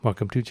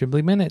Welcome to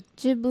Ghibli Minute.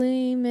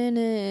 Ghibli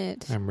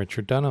Minute. I'm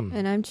Richard Dunham.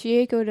 And I'm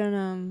Chieko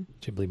Dunham.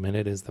 Ghibli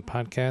Minute is the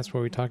podcast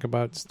where we talk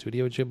about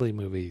Studio Ghibli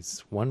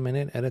movies 1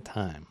 minute at a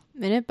time.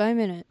 Minute by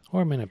minute.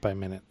 Or minute by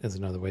minute is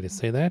another way to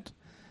say that.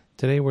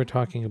 Today we're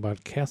talking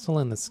about Castle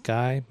in the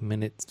Sky,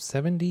 minute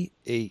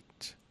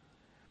 78.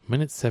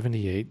 Minute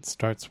 78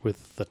 starts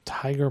with the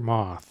tiger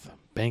moth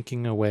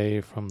banking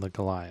away from the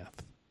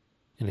Goliath.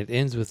 And it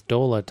ends with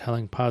Dola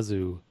telling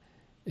Pazu,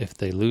 if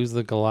they lose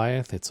the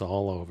Goliath, it's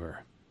all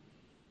over.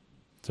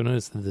 So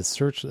notice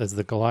that as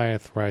the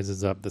Goliath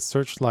rises up, the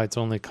searchlights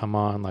only come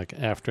on like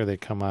after they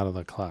come out of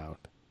the cloud.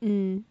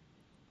 I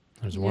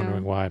was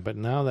wondering why, but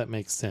now that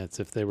makes sense.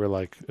 If they were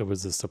like, it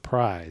was a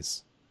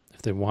surprise,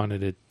 if they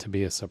wanted it to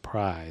be a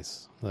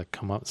surprise, like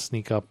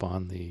sneak up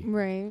on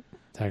the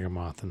tiger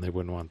moth, and they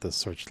wouldn't want the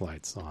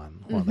searchlights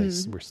on while they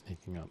were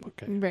sneaking up.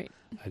 Okay. Right.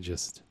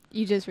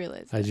 You just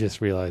realized. I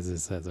just realized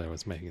this as I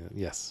was making it.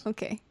 Yes.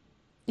 Okay.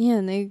 Yeah,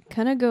 and they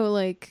kind of go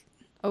like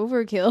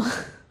overkill.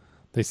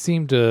 They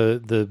seem to,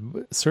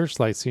 the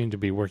searchlights seem to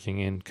be working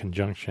in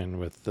conjunction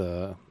with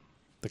the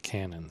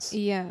cannons.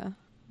 Yeah.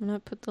 I'm going to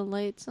put the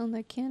lights on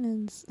the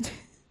cannons.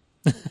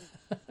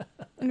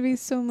 It'd be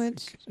so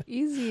much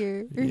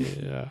easier.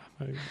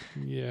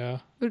 Yeah.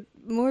 But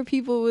more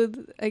people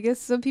would, I guess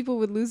some people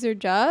would lose their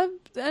job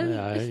then?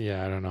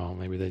 I don't know.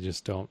 Maybe they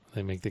just don't,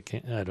 they make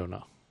I don't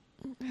know.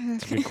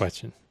 It's a good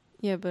question.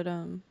 Yeah, but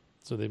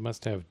So they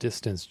must have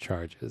distance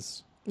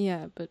charges.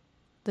 Yeah, but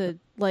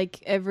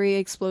every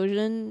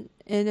explosion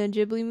in a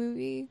Ghibli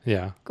movie,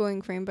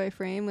 going frame by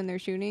frame when they're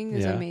shooting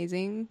is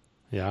amazing.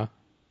 Yeah.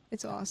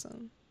 It's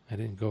awesome. I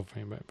didn't go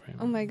frame by frame.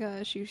 Oh my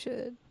gosh, you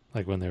should.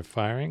 Like when they're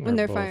firing? When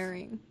they're both?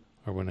 firing.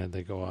 Or when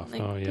they go off?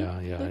 Like, oh,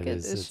 yeah, look it at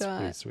is. this It's shot.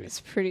 pretty sweet.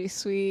 It's pretty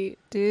sweet,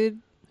 dude.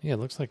 Yeah, it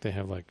looks like they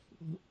have like...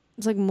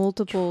 It's like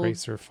multiple...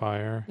 tracer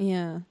fire.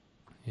 Yeah.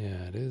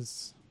 Yeah, it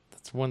is.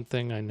 That's one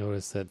thing I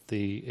noticed that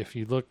if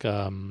you look...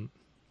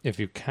 if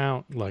you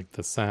count like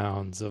the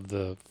sounds of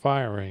the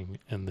firing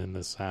and then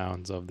the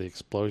sounds of the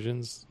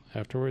explosions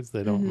afterwards,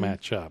 they don't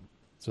match up.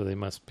 So they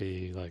must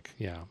be like,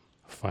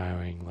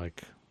 firing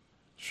like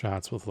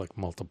shots with like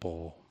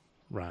multiple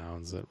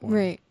rounds at once.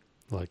 Right.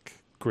 Like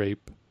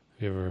Grape.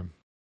 Have you ever...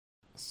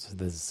 So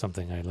this is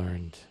something I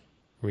learned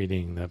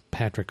reading the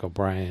Patrick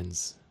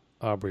O'Brien's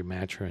Aubrey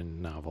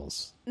Maturin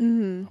novels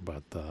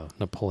about the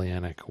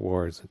Napoleonic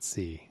Wars at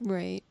sea.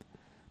 Right.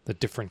 The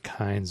different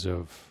kinds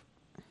of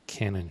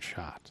cannon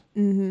shot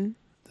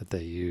that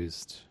they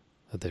used,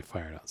 that they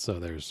fired out. So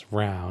there's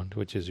round,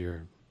 which is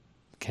your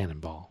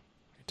cannonball,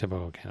 your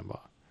typical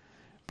cannonball.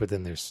 But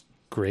then there's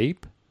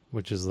grape,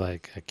 which is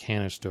like a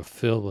canister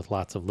filled with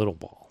lots of little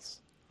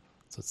balls.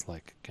 So it's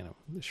like kind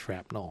of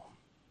shrapnel,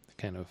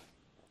 kind of.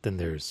 Then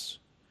there's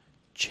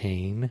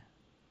chain.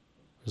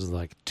 There's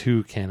like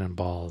two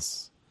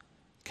cannonballs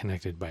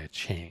connected by a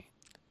chain,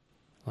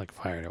 like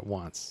fired at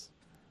once.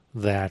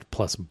 That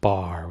plus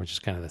bar, which is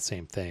kind of the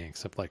same thing,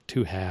 except like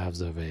two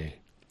halves of a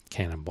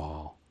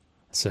cannonball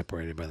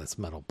separated by this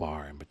metal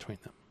bar in between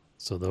them.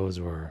 So those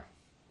were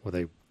where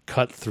they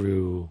cut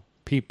through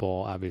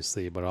people,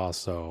 obviously, but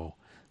also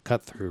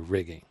cut through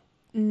rigging.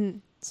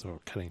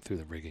 So cutting through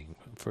the rigging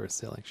for a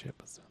sailing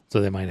ship. So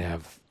they might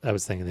have, I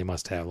was thinking they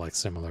must have like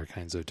similar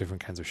kinds of,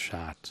 different kinds of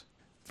shot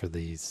for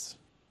these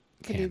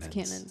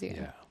cannons.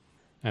 Yeah.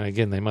 And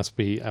again,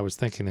 I was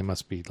thinking they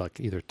must be like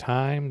either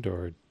timed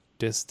or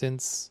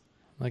distance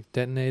like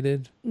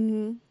detonated,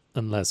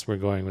 unless we're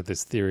going with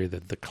this theory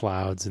that the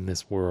clouds in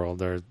this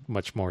world are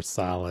much more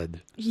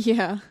solid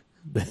than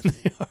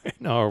they are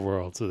in our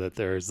world, so that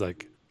there's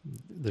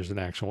an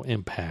actual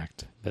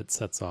impact that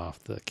sets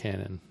off the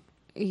cannon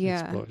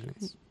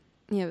explosions.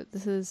 But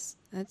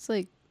that's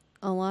like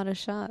a lot of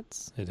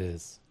shots. It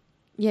is.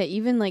 Yeah,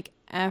 even like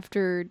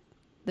after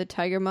the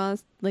tiger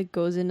moth like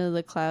goes into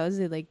the clouds,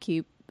 they like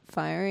keep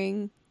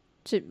firing.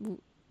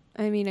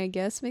 I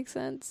guess makes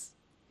sense.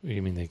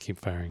 You mean they keep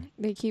firing?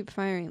 They keep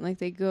firing. Like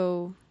they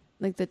go,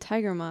 like the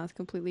tiger moth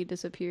completely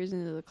disappears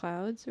into the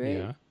clouds, right?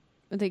 Yeah.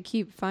 But they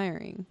keep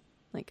firing,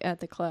 like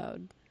at the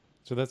cloud.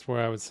 So that's where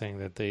I was saying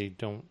that they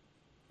don't,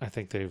 I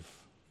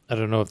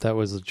don't know if that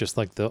was just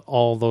like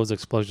all those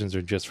explosions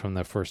are just from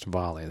the first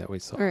volley that we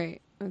saw.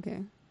 Right.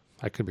 Okay.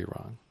 I could be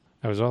wrong.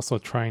 I was also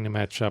trying to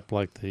match up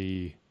like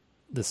the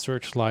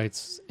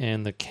searchlights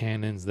and the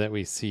cannons that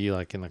we see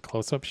like in the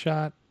close-up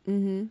shot.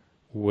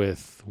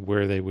 With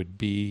where they would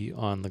be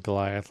on the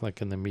Goliath,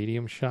 like in the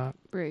medium shot.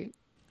 Right.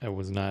 I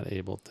was not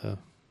able to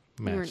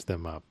match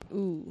them up.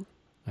 Ooh.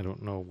 I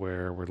don't know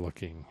where we're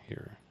looking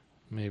here.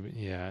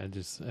 Maybe, I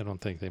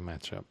don't think they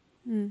match up.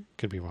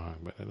 Could be wrong,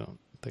 but I don't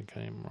think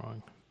I am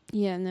wrong.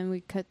 Yeah, and then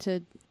we cut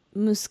to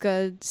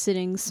Muska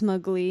sitting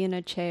smugly in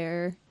a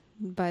chair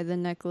by the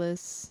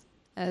necklace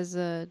as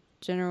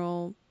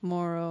General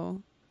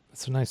Moro.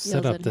 It's a nice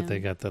setup that they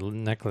got the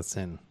necklace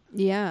in.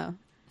 Yeah.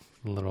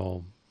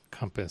 Little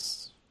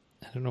compass.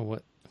 I don't know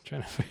what I'm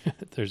trying to figure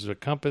out. There's a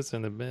compass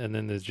and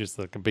then there's just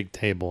like a big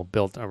table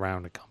built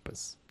around a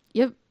compass.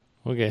 Yep.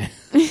 Okay.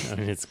 I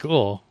mean, it's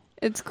cool.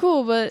 It's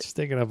cool, but it's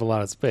taking up a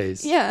lot of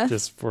space. Yeah.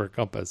 Just for a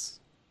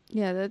compass.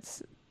 Yeah,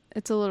 that's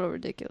It's a little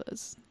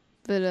ridiculous.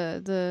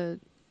 But the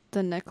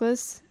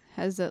necklace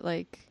has that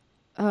like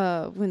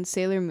when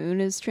Sailor Moon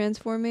is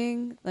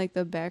transforming, like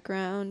the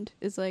background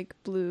is like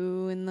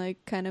blue and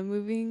like kind of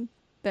moving.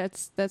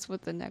 That's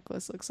what the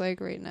necklace looks like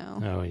right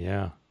now. Oh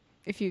yeah.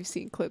 If you've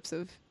seen clips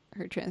of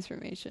her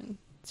transformation,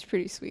 it's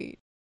pretty sweet.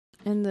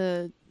 And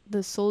the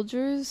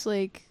soldiers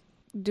like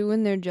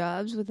doing their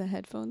jobs with the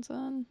headphones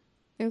on.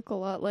 They look a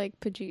lot like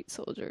Pajit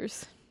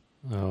soldiers.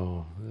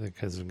 Oh,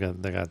 because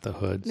they got the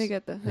hoods. They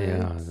got the hoods.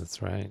 Yeah,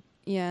 that's right.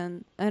 Yeah,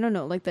 and I don't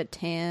know, like the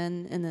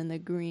tan and then the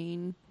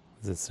green.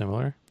 Is it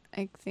similar?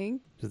 I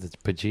think. Is it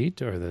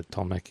Pajit or the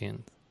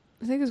Tolmekian?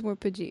 I think it's more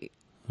Pajit.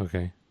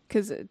 Okay.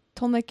 Because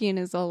Tolmekian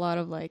is a lot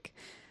of like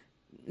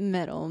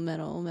metal, you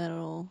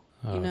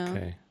know?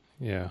 Okay.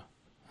 Yeah.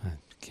 I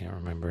can't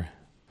remember.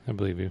 I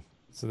believe you.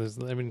 So there's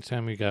every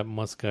time we got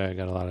Muska, I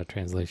got a lot of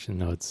translation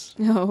notes.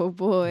 Oh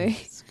boy.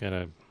 It's got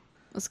a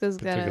Muska's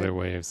got particular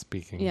way of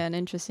speaking. Yeah, an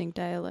interesting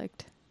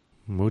dialect.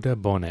 Muda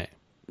bone.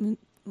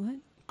 What?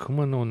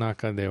 Kuma no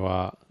naka de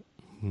wa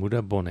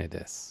muda bone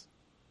desu.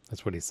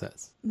 That's what he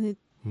says.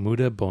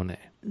 Muda bone.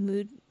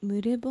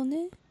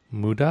 Mudebone?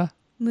 Muda?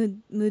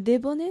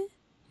 Mudebone?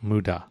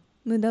 Muda.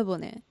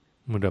 Mudabone.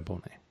 Muda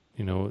bone.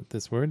 You know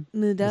this word?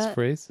 Muda. This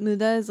phrase?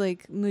 Muda is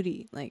like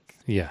moody. Like,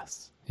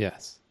 Yes.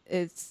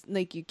 it's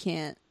like you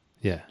can't.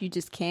 Yeah. You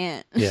just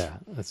can't. Yeah.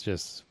 That's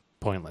just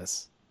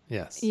pointless.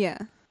 Yes. Yeah.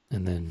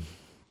 And then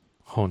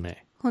hone.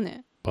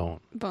 Hone.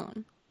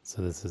 Bone.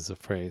 So this is a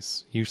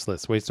phrase.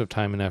 Useless, waste of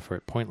time and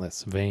effort,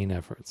 pointless, vain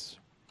efforts.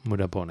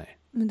 Mudabone.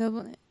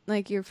 Mudabone.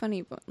 Like you're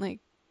funny, but like.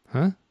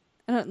 Huh?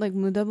 I don't like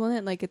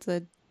mudabone. Like it's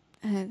a.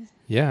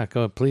 Yeah,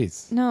 go ahead,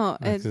 please. No,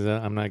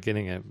 I'm not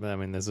getting it. I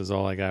mean, this is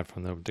all I got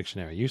from the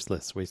dictionary.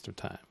 Useless, waste of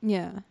time.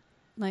 Yeah,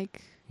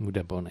 like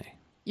Mudabone.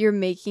 You're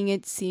making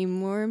it seem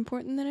more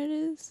important than it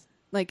is.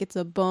 Like it's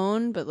a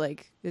bone, but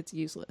like it's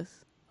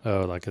useless.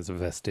 Oh, like it's a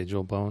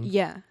vestigial bone?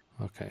 Yeah.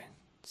 Okay.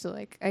 So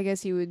like, I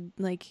guess you would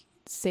like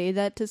say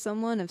that to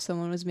someone if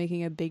someone was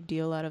making a big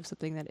deal out of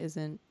something that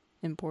isn't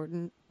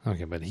important.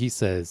 Okay, but he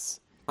says,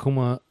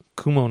 Kumo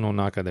no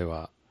naka de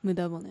wa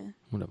Mudabone.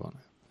 mudabone.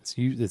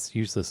 It's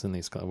useless in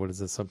these clouds. What does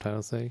the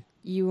subtitle say?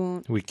 You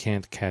won't. We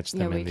can't catch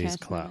them in these catch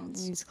them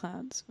clouds. in these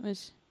clouds.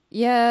 Which,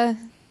 yeah,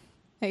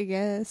 I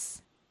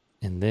guess.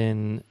 And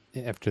then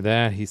after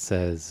that, he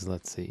says,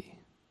 let's see.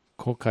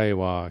 Kokai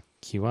wa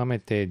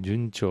kiwamete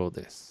junchou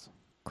desu.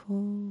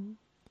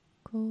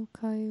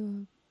 Kokai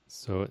wa.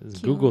 So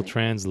Google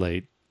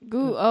Translate.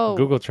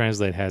 Google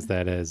Translate has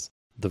that as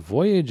the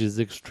voyage is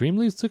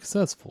extremely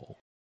successful.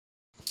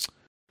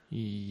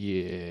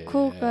 Yeah.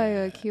 Kokai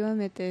wa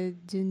kiwamete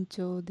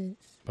junchou desu.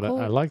 But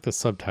I like the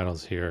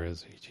subtitles here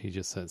as he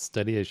just said,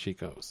 steady as she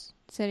goes.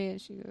 Steady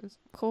as she goes.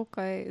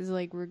 Kokai is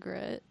like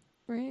regret,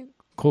 right?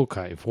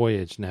 Kokai,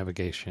 voyage,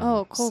 navigation,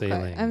 Kokai.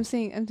 sailing. I'm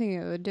thinking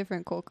of a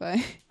different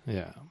Kokai.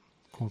 Yeah.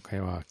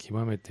 Kokai wa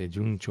kiwamete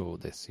junchou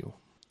desu.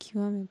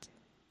 Kiwamete.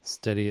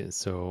 Steady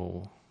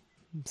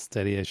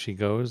as she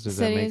goes. Does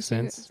that make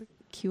sense?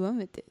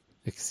 Kiwamete.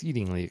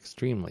 Exceedingly,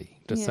 extremely,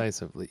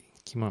 decisively.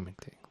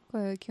 Kiwamete.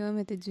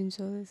 Kiwamete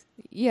junchou desu.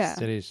 Yeah.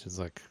 Steady is just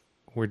like,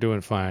 we're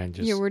doing fine.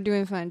 Yeah, we're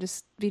doing fine.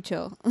 Just be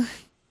chill.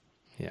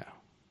 Yeah.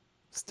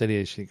 Steady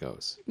as she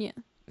goes. Yeah.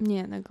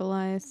 Yeah, the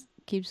Goliath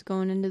keeps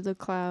going into the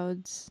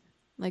clouds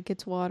like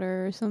it's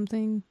water or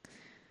something.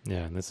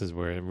 Yeah, and this is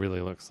where it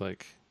really looks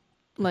like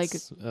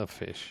it's a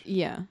fish.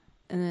 Yeah.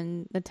 And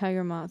then the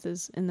tiger moth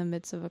is in the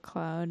midst of a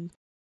cloud.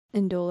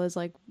 And Dola's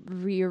like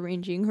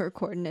rearranging her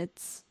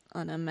coordinates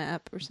on a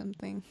map or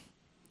something.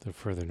 They're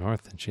further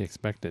north than she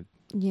expected.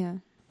 Yeah.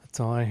 That's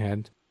all I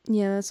had.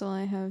 Yeah, that's all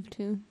I have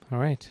too. All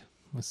right.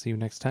 We'll see you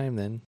next time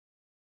then.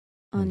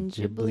 On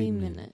Ghibli Minute.